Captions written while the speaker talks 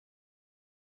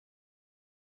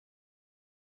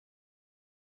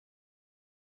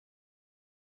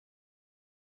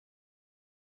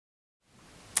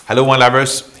Hello wine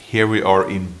lovers, here we are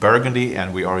in Burgundy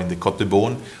and we are in the Côte de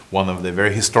Beaune, one of the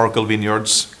very historical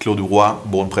vineyards, Clos du Roi,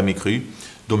 Beaune Premier Cru,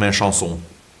 Domaine Chanson.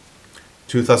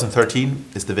 2013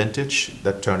 is the vintage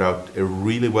that turned out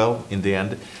really well in the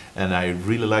end, and I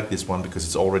really like this one because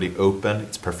it's already open,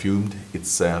 it's perfumed,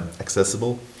 it's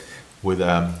accessible with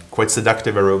quite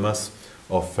seductive aromas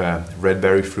of red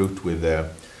berry fruit with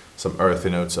some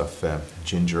earthy notes of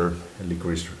ginger,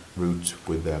 licorice root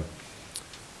with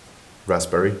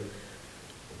raspberry.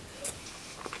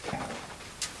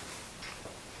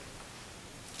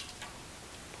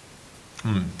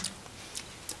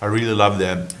 I really love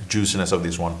the juiciness of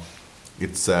this one.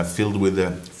 It's filled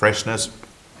with freshness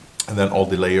and then all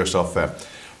the layers of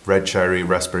red cherry,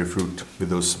 raspberry fruit with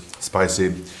those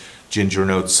spicy ginger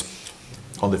notes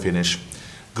on the finish.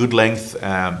 Good length,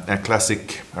 a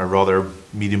classic, rather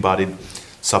medium-bodied,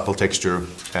 supple texture,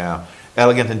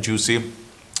 elegant and juicy,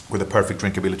 with a perfect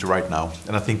drinkability right now.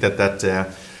 And I think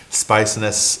that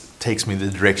spiciness takes me in the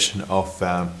direction of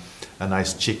a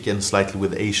nice chicken, slightly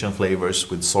with Asian flavors,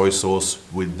 with soy sauce,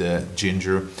 with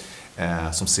ginger,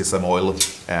 some sesame oil.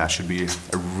 Should be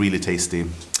a really tasty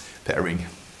pairing.